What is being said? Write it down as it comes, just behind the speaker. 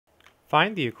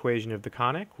Find the equation of the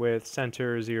conic with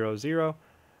center 0, 0,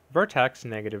 vertex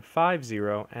 -5,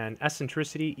 0, and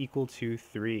eccentricity equal to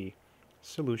 3.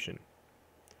 Solution.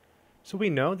 So we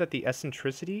know that the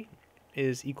eccentricity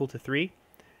is equal to 3,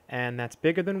 and that's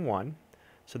bigger than 1,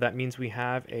 so that means we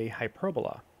have a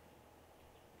hyperbola.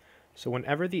 So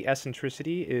whenever the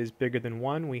eccentricity is bigger than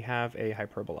 1, we have a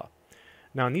hyperbola.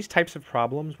 Now in these types of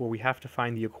problems where we have to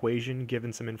find the equation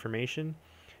given some information,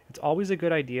 it's always a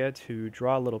good idea to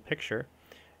draw a little picture,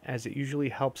 as it usually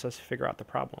helps us figure out the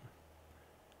problem.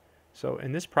 So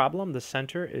in this problem, the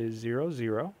center is 0,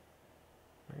 0.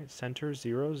 Right? Center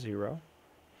 0, 0.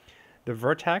 The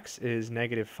vertex is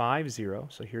 -5, 0.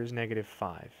 So here's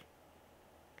 -5.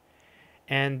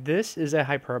 And this is a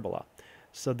hyperbola.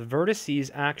 So the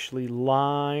vertices actually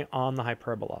lie on the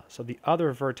hyperbola. So the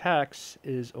other vertex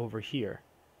is over here.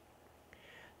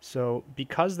 So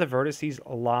because the vertices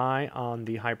lie on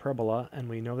the hyperbola, and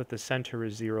we know that the center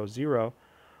is 0, 0,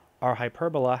 our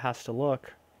hyperbola has to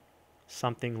look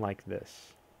something like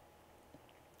this.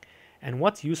 And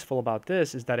what's useful about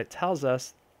this is that it tells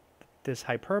us this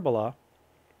hyperbola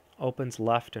opens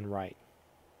left and right.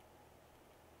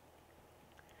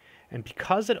 And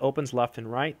because it opens left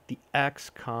and right, the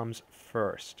x comes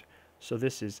first. So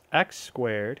this is x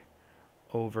squared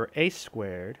over a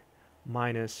squared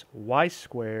minus y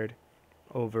squared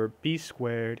over b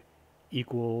squared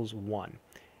equals 1.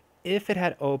 If it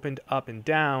had opened up and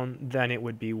down, then it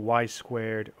would be y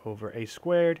squared over a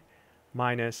squared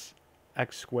minus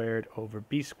x squared over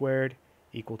b squared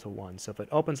equal to 1. So if it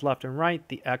opens left and right,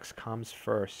 the x comes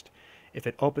first. If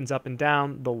it opens up and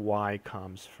down, the y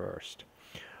comes first.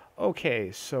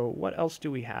 Okay, so what else do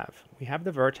we have? We have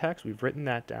the vertex. We've written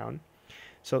that down.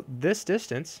 So this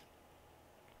distance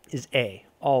is a,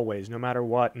 always, no matter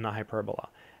what in a hyperbola.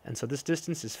 And so this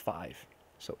distance is 5.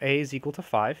 So a is equal to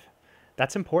 5.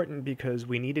 That's important because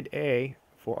we needed a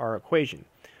for our equation.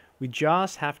 We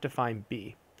just have to find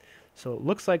b. So it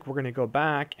looks like we're going to go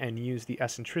back and use the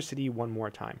eccentricity one more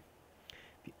time.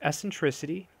 The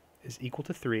eccentricity is equal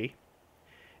to 3.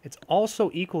 It's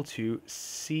also equal to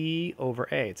c over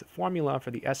a. It's a formula for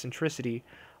the eccentricity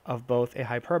of both a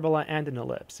hyperbola and an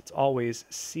ellipse. It's always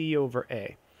c over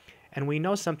a. And we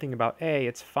know something about a,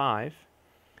 it's 5.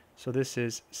 So this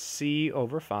is c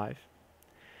over 5.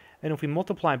 And if we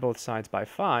multiply both sides by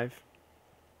 5,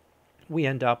 we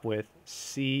end up with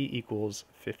c equals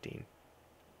 15.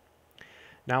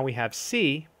 Now we have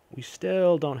c, we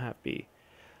still don't have b.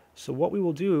 So what we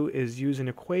will do is use an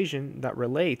equation that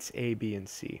relates a, b, and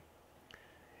c.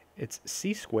 It's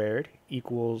c squared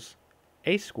equals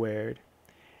a squared.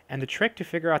 And the trick to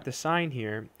figure out the sign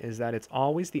here is that it's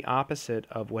always the opposite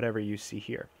of whatever you see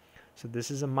here. So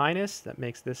this is a minus, that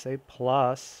makes this a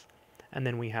plus, and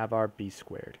then we have our b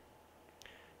squared.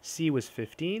 C was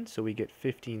 15, so we get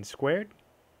 15 squared.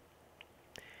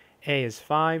 A is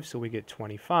 5, so we get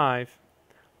 25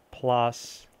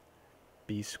 plus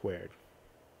b squared.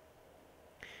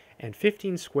 And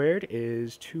 15 squared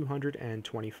is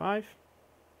 225.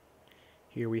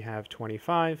 Here we have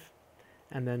 25,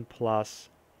 and then plus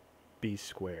b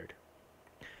squared.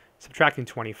 Subtracting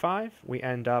 25, we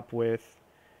end up with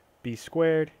b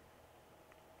squared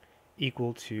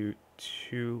equal to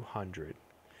 200.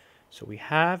 So we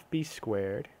have b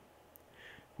squared,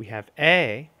 we have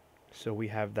a, so we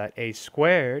have that a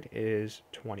squared is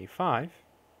 25.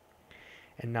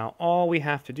 And now all we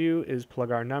have to do is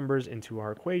plug our numbers into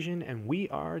our equation, and we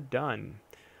are done.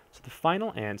 So the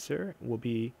final answer will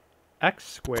be x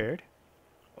squared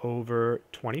over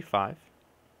 25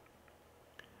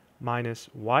 minus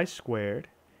y squared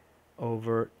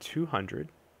over 200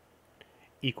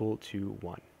 equal to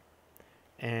 1.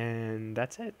 And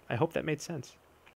that's it. I hope that made sense.